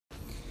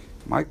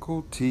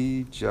Michael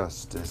T.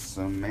 Justice,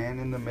 a man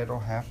in the middle,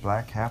 half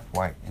black, half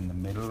white, in the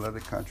middle of the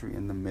country,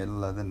 in the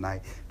middle of the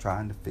night,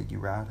 trying to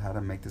figure out how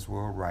to make this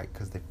world right.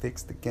 Because they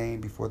fixed the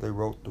game before they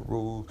wrote the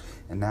rules,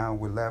 and now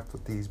we're left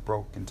with these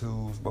broken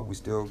tools, but we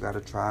still got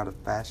to try to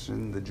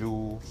fashion the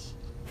jewels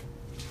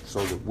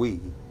so that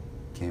we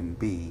can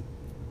be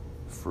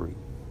free.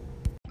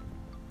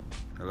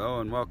 Hello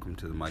and welcome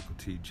to the Michael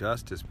T.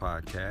 Justice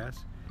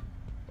Podcast.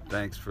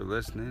 Thanks for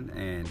listening,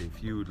 and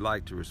if you would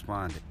like to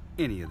respond to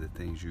any of the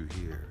things you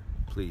hear,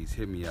 please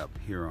hit me up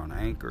here on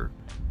Anchor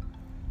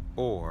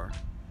or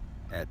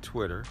at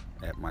Twitter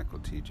at Michael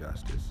T.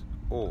 Justice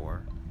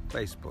or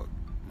Facebook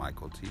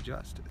Michael T.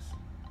 Justice.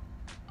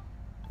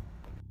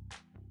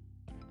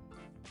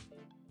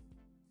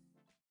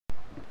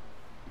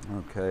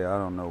 Okay, I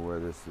don't know where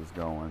this is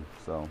going,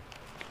 so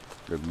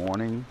good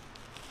morning,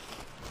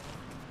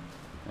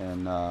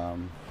 and I'll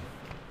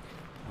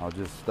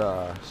just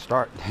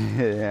start.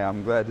 Yeah,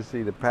 I'm glad to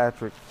see that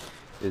Patrick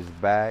is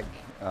back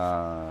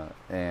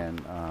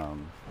and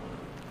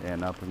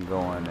up and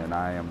going, and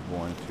I am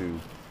going to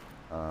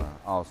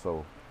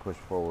also push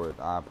forward.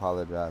 I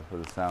apologize for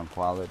the sound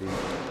quality.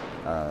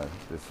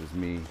 This is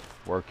me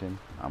working.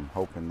 I'm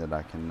hoping that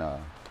I can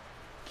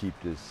keep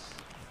this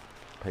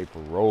paper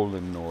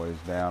rolling noise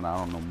down. I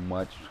don't know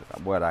much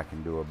what I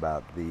can do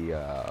about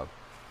the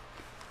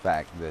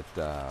fact that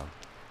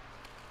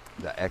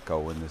the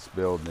echo in this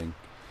building.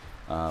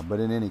 But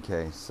in any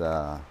case,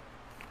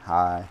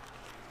 hi.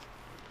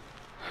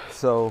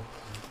 So,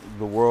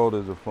 the world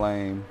is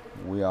aflame.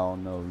 We all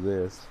know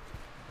this.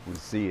 We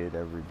see it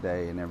every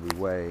day in every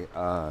way.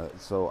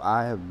 So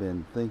I have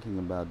been thinking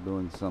about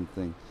doing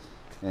something,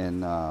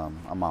 and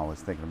I'm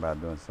always thinking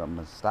about doing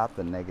something to stop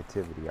the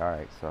negativity. All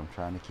right, so I'm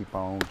trying to keep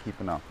on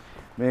keeping on.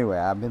 But anyway,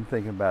 I've been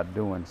thinking about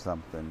doing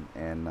something,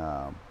 and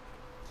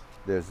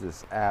there's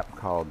this app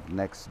called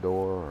Nextdoor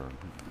or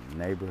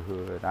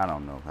Neighborhood. I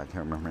don't know. I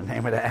can't remember the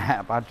name of the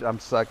app. I'm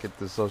suck at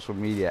the social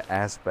media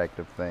aspect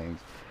of things.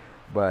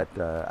 But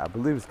I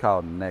believe it's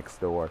called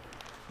Nextdoor.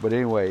 But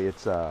anyway,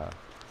 it's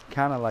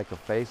kind of like a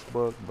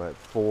Facebook, but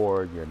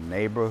for your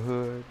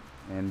neighborhood.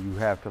 And you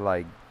have to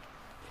like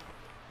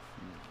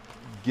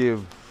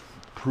give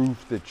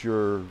proof that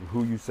you're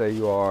who you say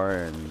you are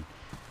and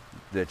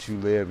that you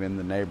live in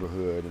the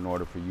neighborhood in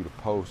order for you to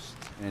post.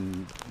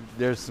 And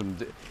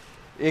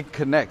it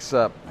connects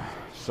up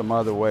some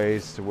other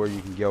ways to where you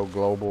can go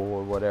global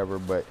or whatever.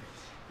 But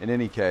in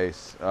any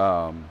case,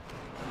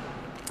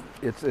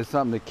 it's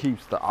something that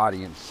keeps the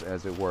audience,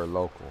 as it were,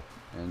 local,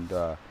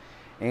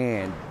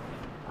 and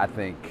I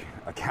think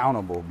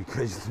accountable,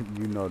 because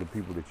you know the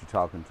people that you're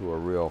talking to are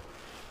real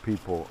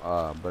people.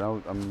 But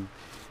I'm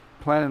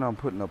planning on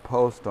putting a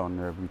post on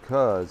there,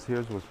 because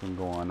here's what's been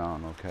going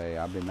on. Okay,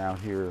 I've been out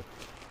here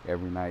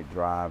every night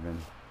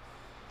driving,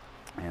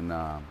 and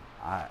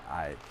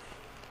I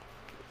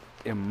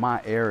in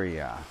my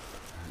area,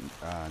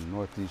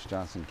 Northeast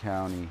Johnson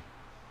County,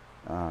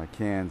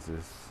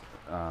 Kansas.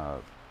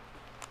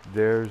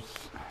 There's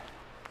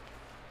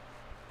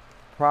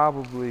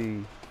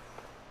probably,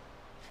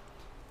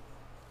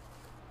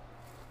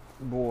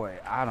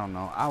 I don't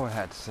know, I would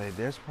have to say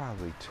there's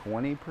probably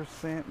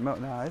 20%,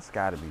 no, it's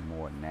got to be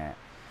more than that,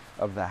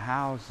 of the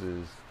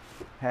houses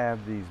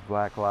have these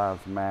Black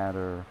Lives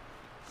Matter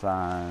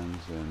signs,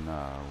 and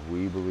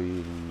we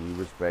believe and we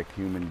respect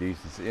human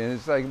decency, and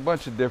it's like a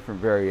bunch of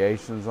different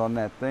variations on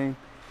that thing,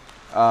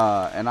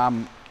 and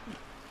I'm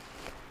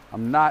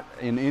not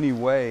in any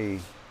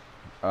way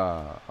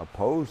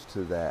opposed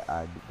to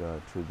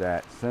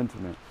that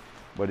sentiment,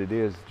 but it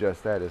is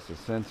just that, it's a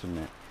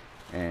sentiment,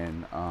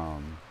 and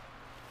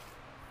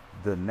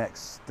the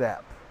next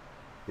step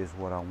is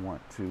what I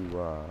want to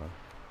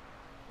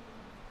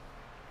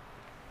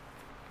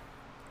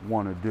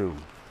do,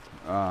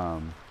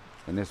 and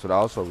this would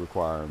also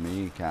require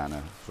me kind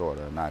of sort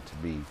of not to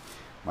be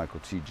Michael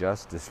T.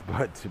 Justice,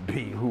 but to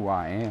be who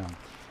I am,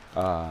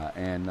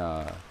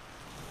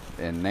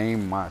 and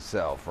name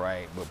myself,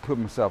 right, but put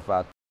myself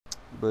out.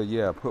 But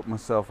yeah, put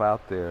myself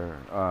out there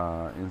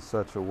in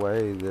such a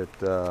way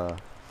that,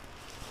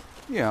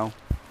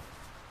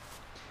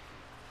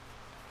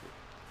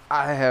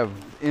 I have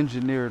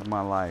engineered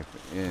my life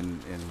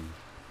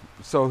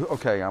so,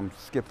 okay, I'm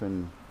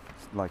skipping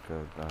like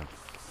a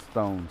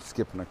stone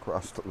skipping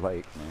across the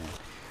lake, man.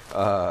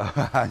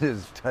 I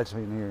just touch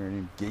in here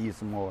and give you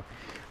some more.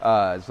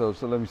 So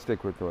let me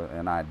stick with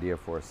an idea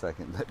for a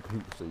second,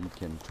 so you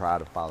can try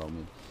to follow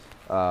me.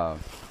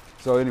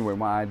 So anyway,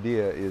 my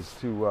idea is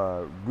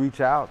to reach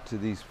out to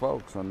these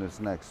folks on this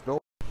Nextdoor.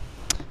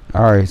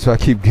 All right, so I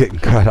keep getting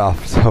cut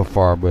off so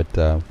far, but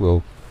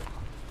we'll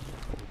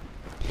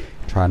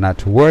try not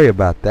to worry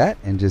about that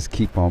and just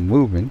keep on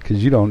moving,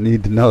 because you don't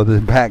need to know the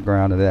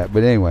background of that.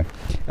 But anyway,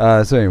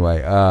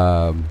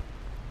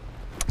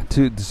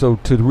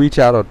 to reach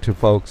out to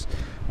folks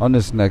on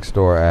this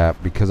Nextdoor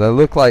app, because I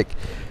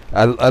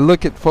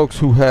look at folks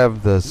who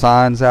have the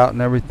signs out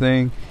and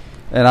everything,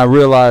 and I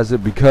realize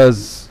that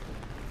because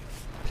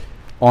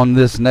on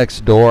this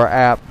Nextdoor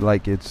app,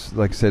 like I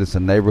said, it's a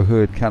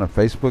neighborhood kind of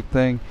Facebook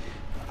thing.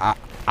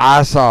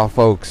 I saw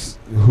folks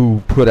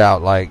who put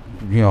out like,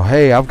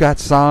 hey, I've got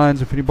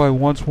signs. If anybody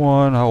wants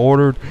one, I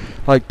ordered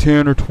like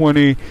 10 or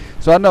 20.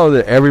 So I know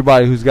that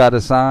everybody who's got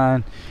a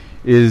sign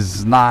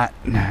is not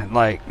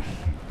like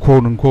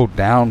quote unquote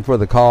down for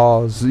the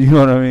cause. You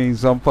know what I mean?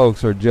 Some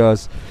folks are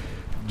just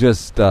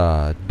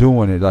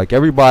doing it. Like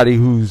everybody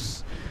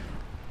who's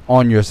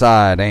on your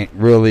side ain't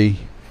really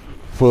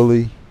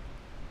fully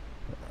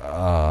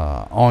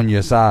on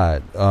your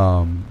side.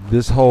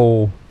 This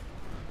whole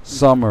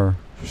summer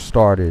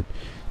started,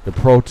 the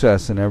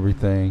protests and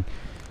everything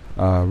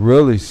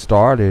really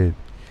started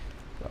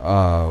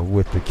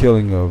with the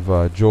killing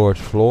of George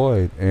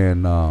Floyd,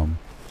 and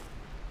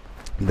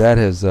that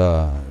has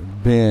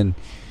been.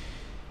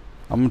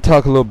 I'm going to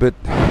talk a little bit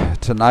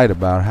tonight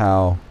about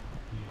how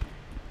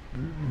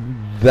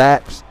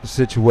that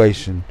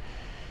situation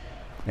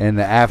and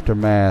the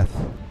aftermath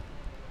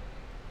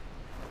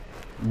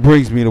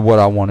brings me to what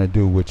I want to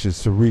do, which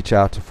is to reach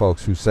out to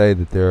folks who say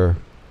that they're,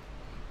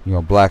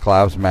 Black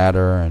Lives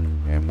Matter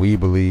and we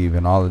believe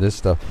and all of this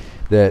stuff.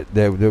 That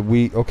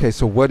we, okay,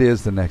 so what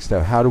is the next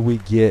step? How do we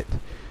get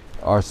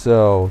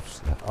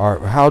ourselves,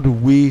 how do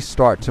we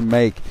start to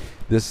make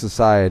this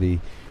society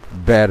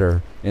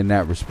better in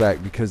that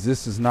respect? Because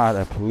this is not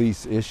a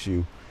police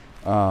issue.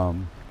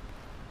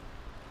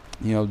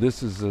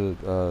 This is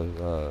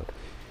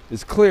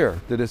it's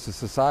clear that it's a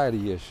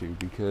society issue,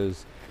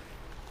 because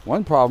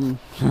one problem,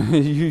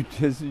 you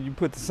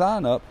put the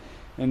sign up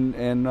and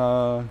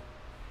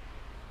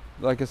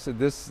like I said,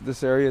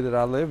 this area that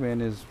I live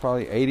in is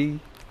probably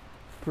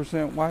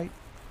 80% white.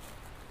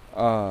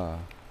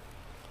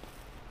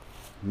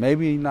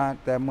 Maybe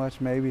not that much.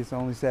 Maybe it's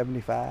only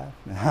 75.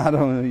 I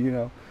don't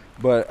know,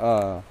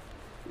 But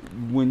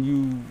when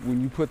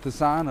you put the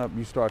sign up,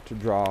 you start to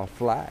draw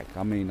flack.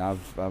 I mean,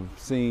 I've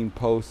seen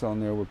posts on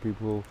there where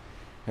people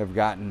have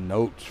gotten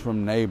notes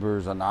from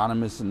neighbors,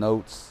 anonymous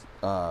notes,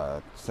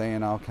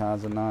 saying all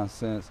kinds of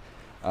nonsense.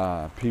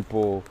 My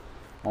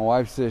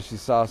wife said she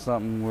saw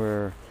something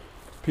where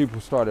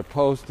people started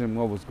posting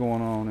what was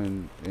going on,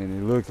 and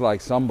it looked like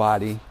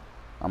somebody,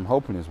 I'm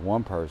hoping it's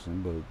one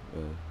person, but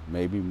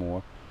maybe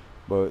more,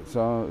 but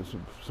some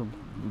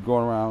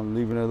going around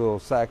leaving their little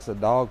sacks of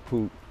dog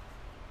poop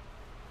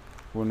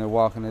when they're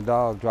walking the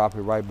dog, drop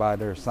it right by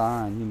their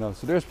sign,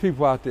 So there's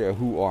people out there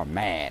who are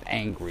mad,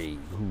 angry,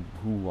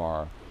 who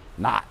are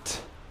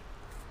not,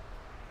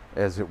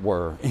 as it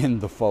were, in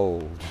the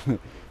fold,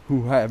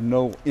 who have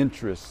no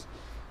interest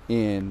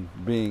in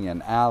being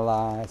an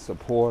ally,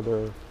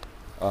 supporter,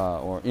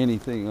 or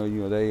anything.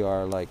 They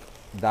are like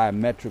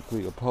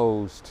diametrically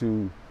opposed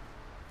to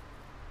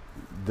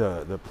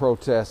the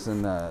protests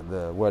and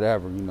the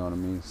whatever. You know what I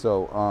mean?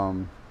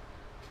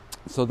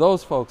 So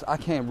those folks I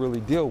can't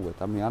really deal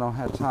with. I mean, I don't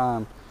have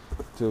time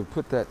to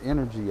put that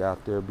energy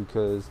out there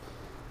because,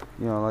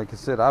 like I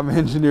said, I've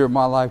engineered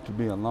my life to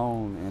be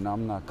alone, and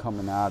I'm not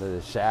coming out of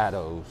the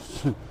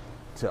shadows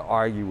to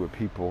argue with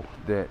people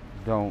that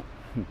don't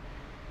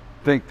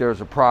think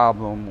there's a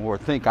problem or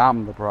think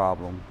I'm the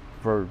problem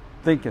for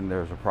thinking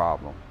there's a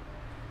problem.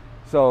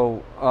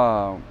 So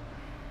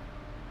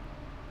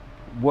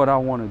what I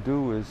want to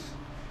do is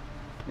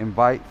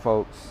invite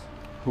folks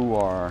who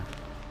are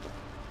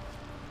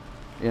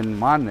in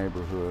my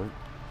neighborhood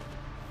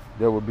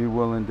that would be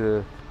willing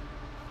to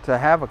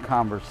have a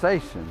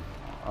conversation,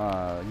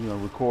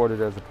 recorded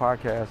as a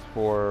podcast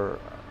for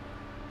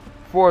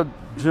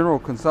general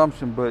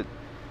consumption,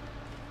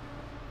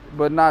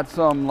 but not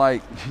some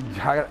like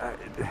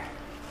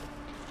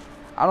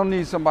I don't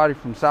need somebody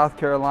from South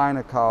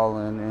Carolina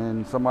calling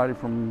and somebody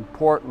from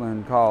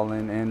Portland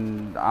calling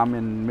and I'm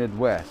in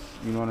Midwest,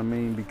 you know what I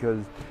mean?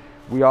 Because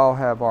we all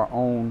have our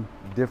own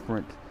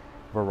different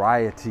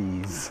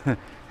varieties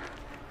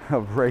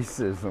of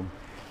racism,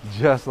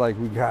 just like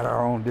we got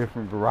our own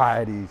different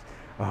varieties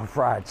of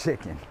fried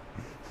chicken.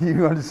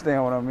 You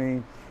understand what I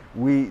mean?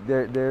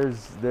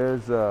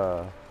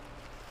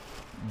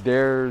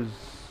 There's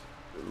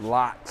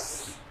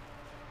lots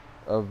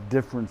of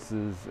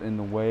differences in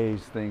the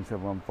ways things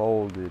have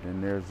unfolded,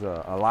 and there's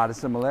a lot of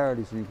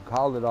similarities. So you can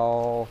call it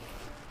all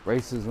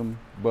racism,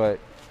 but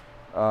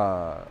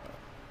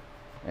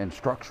and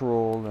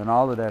structural and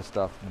all of that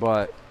stuff,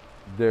 but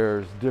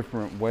there's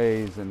different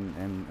ways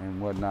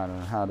and whatnot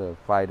on how to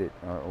fight it,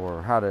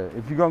 or how to,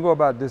 if you're gonna go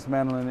about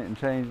dismantling it and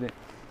changing it,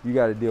 you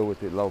got to deal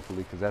with it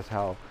locally, because that's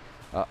how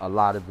a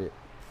lot of it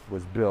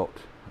was built.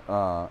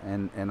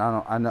 And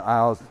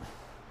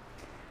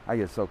I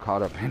get so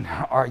caught up in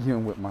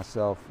arguing with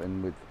myself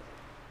and with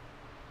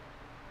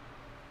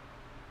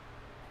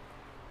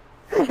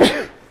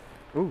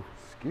ooh,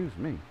 excuse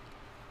me.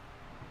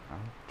 I'll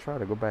try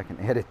to go back and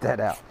edit that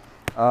out.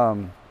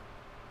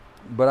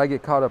 But I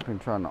get caught up in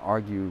trying to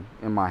argue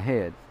in my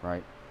head,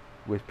 right,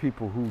 with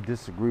people who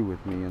disagree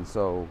with me. And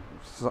so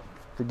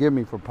forgive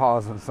me for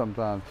pausing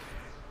sometimes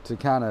to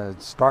kind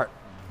of start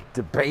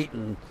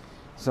debating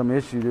some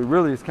issue that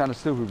really is kind of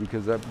stupid,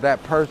 because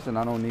that person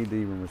I don't need to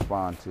even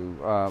respond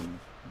to,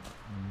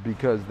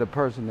 because the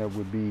person that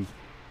would be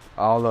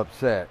all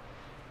upset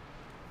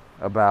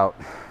about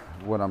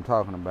what I'm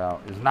talking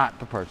about is not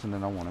the person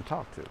that I want to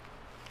talk to.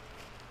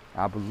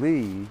 I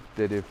believe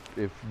that if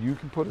you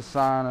can put a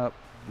sign up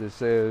that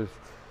says,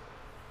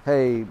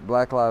 hey,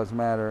 Black Lives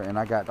Matter, and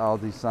I got all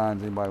these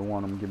signs, anybody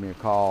want them, give me a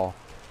call,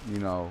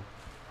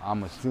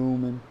 I'm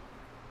assuming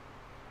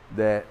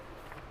that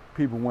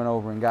people went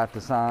over and got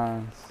the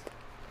signs.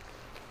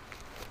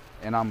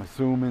 And I'm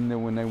assuming that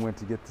when they went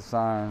to get the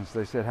signs,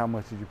 they said, how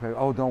much did you pay?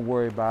 Oh, don't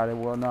worry about it.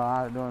 Well, no,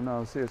 I don't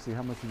know. Seriously,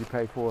 how much did you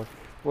pay for it?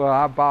 Well,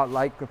 I bought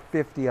like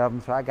 50 of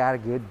them, so I got a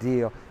good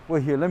deal.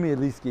 Well, here, let me at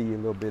least give you a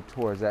little bit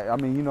towards that. I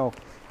mean,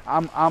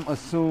 I'm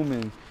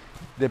assuming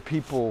that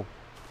people,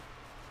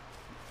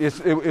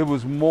 it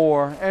was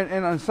more,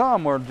 and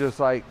some were just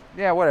like,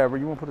 yeah, whatever.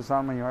 You want to put a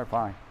sign on your heart?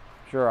 Fine.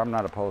 Sure, I'm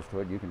not opposed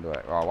to it. You can do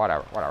it. Or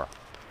whatever.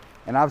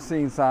 And I've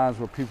seen signs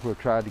where people have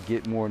tried to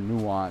get more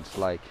nuanced,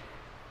 like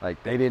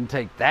they didn't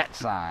take that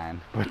sign,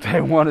 but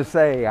they want to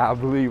say, I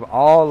believe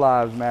all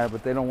lives matter,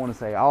 but they don't want to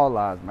say all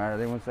lives matter.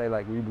 They want to say,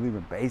 like, we believe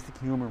in basic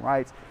human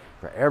rights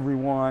for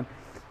everyone,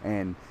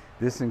 and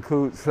this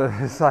includes, so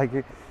it's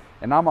like,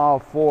 and I'm all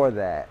for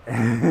that,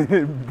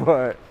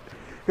 but,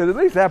 because at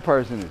least that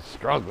person is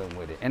struggling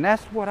with it, and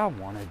that's what I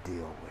want to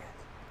deal with,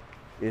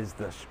 is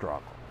the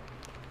struggle.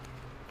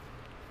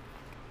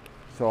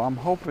 So I'm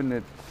hoping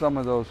that some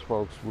of those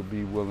folks would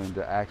be willing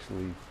to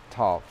actually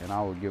talk, and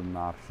I would give them the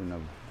option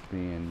of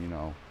being,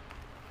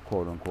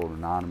 quote unquote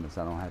anonymous.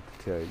 I don't have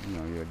to tell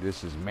you,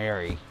 this is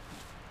Mary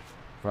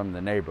from the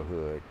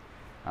neighborhood.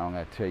 I don't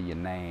have to tell you your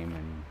name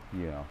and,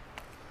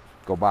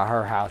 go by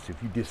her house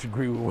if you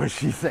disagree with what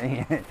she's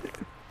saying.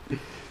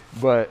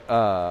 But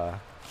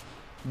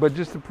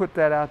just to put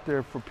that out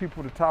there for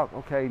people to talk,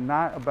 okay,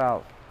 not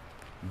about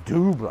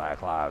do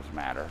Black Lives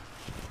Matter,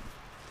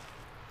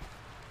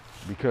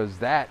 because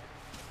that,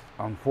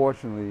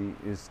 unfortunately,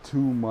 is too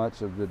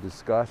much of the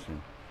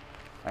discussion.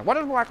 Like, what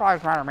does Black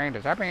Lives Matter mean?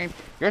 Does that mean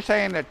you're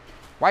saying that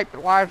white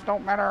lives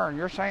don't matter, and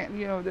you're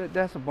saying,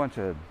 that's a bunch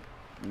of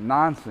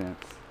nonsense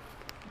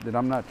that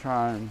I'm not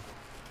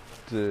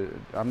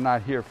I'm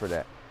not here for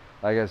that.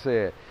 Like I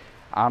said,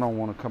 I don't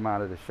want to come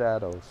out of the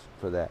shadows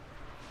for that.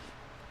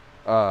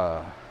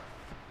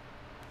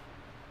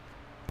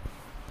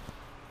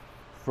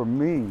 For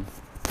me,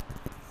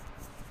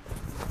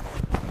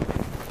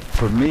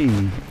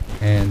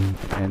 and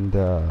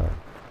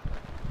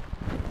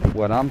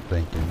what I'm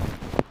thinking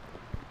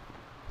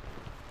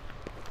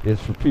is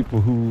for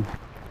people who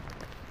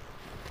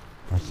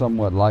are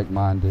somewhat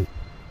like-minded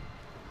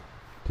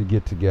to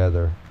get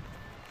together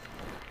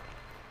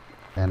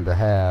and to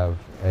have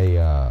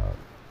a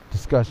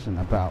discussion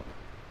about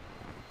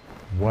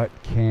what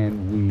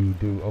can we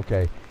do.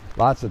 Okay,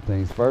 lots of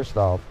things. First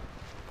off,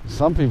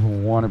 some people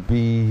want to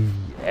be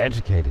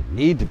educated,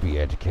 need to be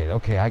educated.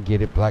 Okay, I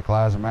get it, Black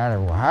Lives Matter.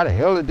 Well, how the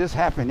hell did this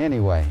happen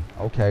anyway?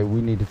 Okay,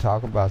 we need to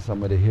talk about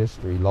some of the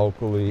history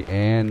locally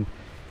and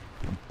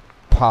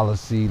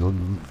policy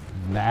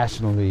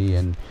nationally,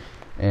 and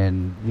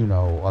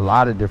a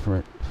lot of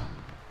different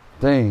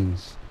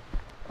things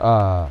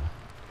that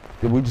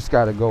we just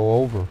got to go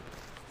over,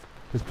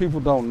 because people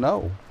don't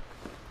know.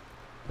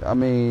 I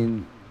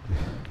mean,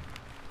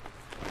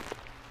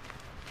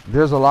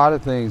 there's a lot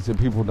of things that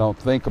people don't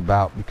think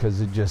about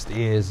because it just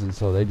is, and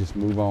so they just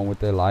move on with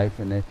their life,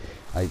 and they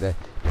like that.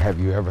 Have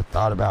you ever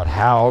thought about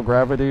how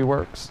gravity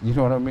works? You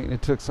know what I mean?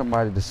 It took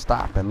somebody to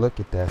stop and look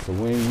at that. So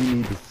we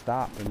need to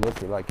stop and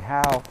look at, like,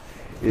 how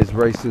is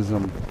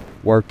racism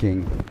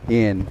working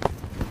in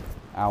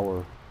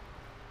our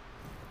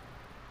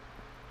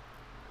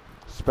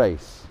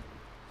space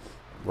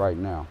right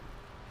now?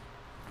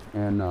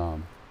 And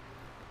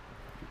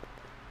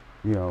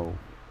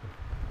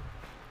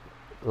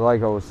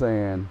like I was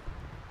saying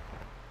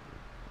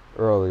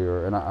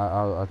earlier, and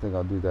I think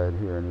I'll do that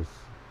here in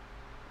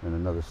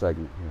another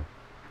segment here.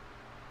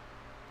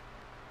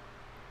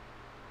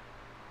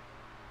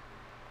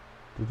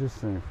 Did this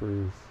thing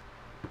freeze?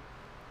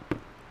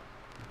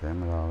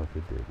 Damn it all if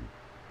it didn't.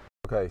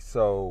 Okay,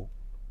 so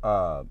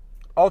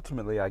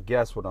ultimately, I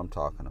guess what I'm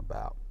talking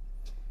about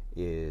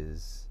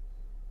is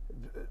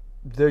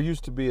there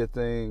used to be a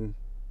thing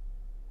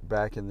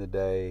back in the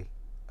day.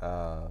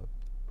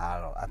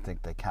 I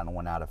think they kind of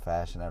went out of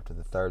fashion after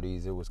the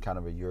 30s. It was kind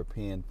of a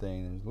European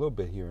thing. It was a little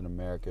bit here in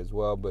America as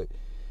well, but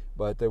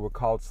they were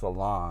called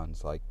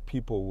salons. Like,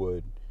 people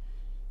would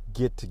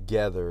get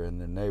together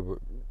in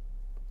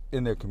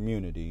their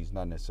communities,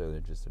 not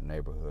necessarily just a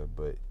neighborhood,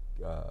 but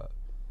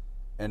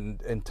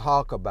and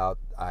talk about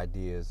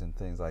ideas and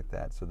things like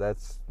that. So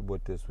that's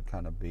what this would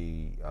kind of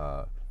be,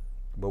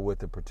 but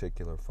with a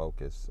particular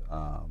focus,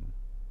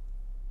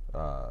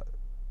 at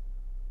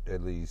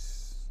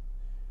least,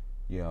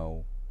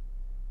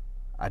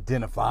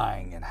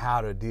 identifying and how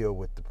to deal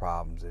with the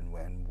problems, and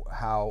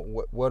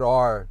what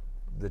are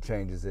the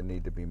changes that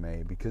need to be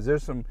made, because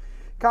there's some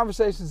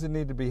conversations that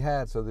need to be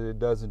had so that it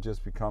doesn't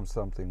just become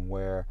something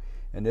where,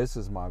 and this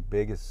is my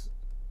biggest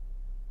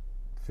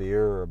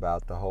fear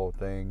about the whole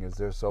thing, is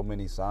there's so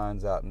many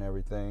signs out and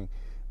everything,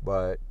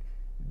 but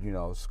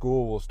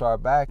school will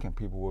start back and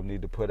people will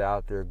need to put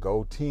out their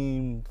Go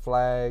Team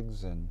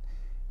flags and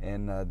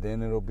and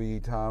then it'll be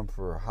time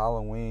for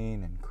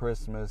Halloween and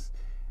Christmas,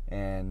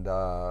 and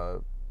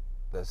that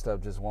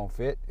stuff just won't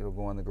fit. It'll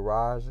go in the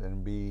garage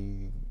and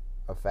be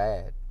a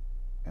fad,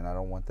 and I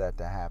don't want that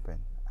to happen.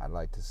 I'd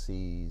like to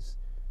seize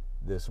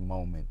this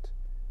moment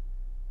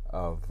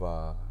of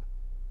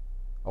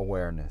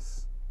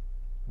awareness,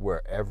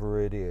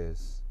 wherever it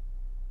is,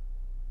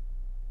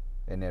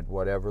 and at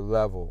whatever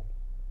level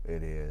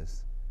it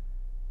is,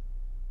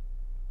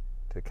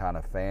 to kind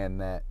of fan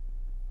that,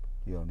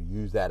 to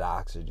use that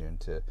oxygen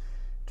to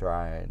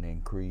try and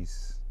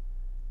increase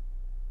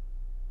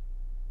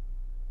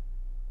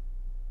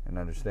an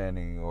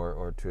understanding,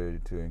 or to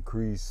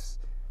increase,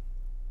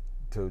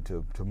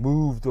 to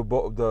move the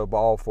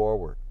ball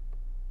forward,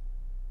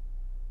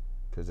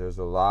 because there's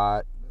a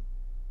lot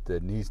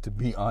that needs to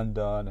be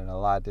undone and a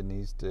lot that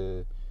needs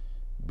to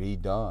be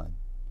done,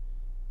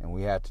 and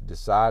we have to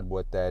decide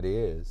what that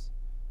is.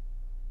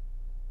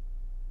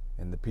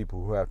 And the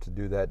people who have to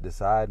do that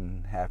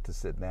deciding have to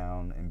sit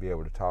down and be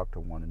able to talk to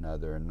one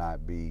another and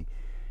not be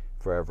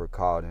forever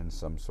caught in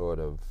some sort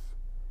of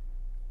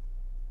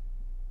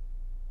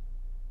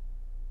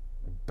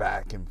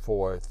back and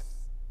forth,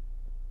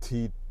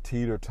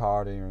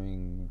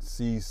 teeter-tottering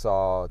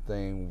seesaw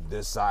thing.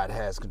 This side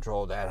has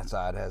control, that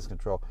side has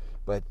control.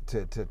 But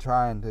to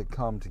trying to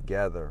come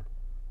together,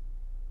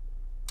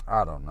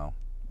 I don't know.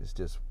 It's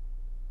just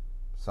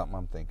something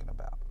I'm thinking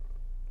about.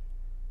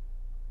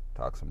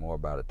 Talk some more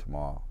about it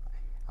tomorrow.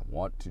 I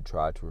want to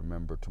try to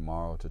remember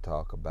tomorrow to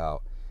talk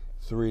about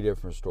 3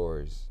 different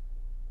stories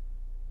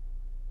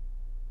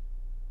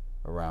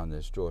around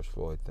this George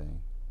Floyd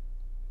thing.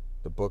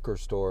 The Booker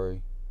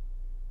story,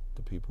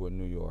 the people in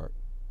New York,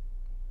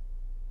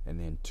 and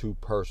then 2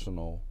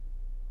 personal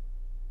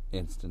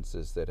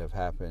instances that have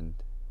happened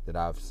that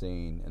I've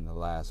seen in the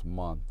last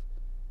month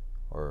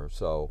or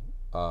so,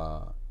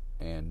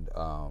 and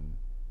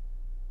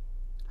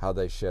how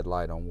they shed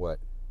light on what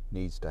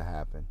needs to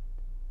happen.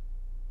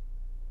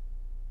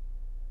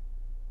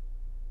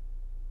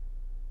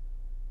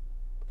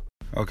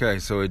 Okay,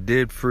 so it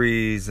did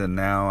freeze, and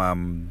now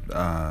I'm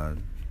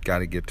got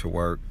to get to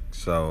work,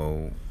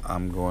 so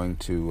I'm going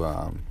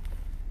to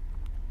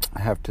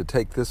have to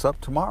take this up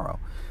tomorrow.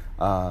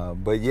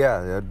 But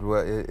yeah,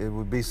 it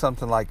would be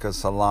something like a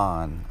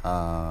salon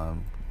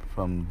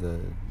from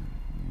the,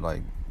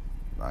 like,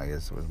 I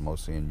guess it was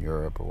mostly in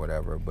Europe or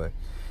whatever, but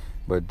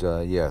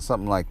yeah,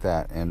 something like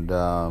that. And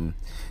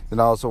then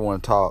I also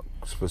want to talk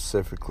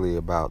specifically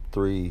about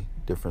 3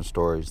 different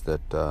stories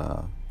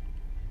that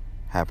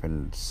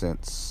happened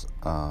since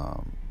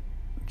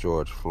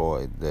George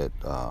Floyd that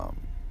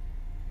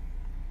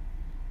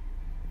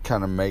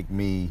kind of make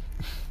me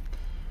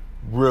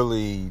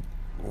really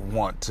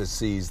want to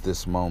seize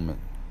this moment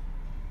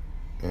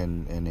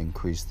and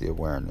increase the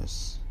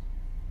awareness,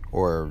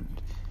 or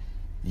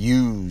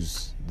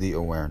use the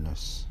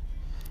awareness.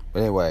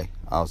 But anyway,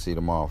 I'll see you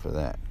tomorrow for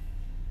that.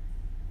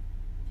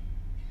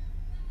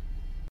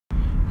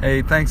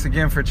 Hey, thanks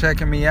again for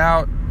checking me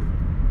out.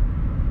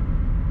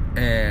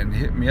 And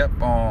hit me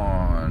up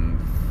on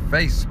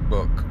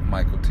Facebook,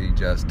 Michael T.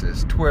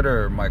 Justice,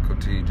 Twitter, Michael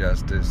T.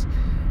 Justice,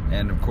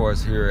 and of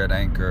course here at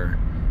Anchor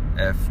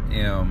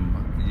FM,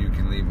 you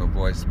can leave a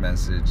voice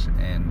message,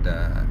 and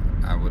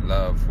I would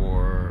love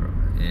for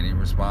any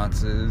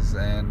responses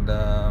and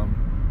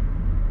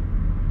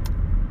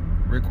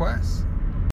requests.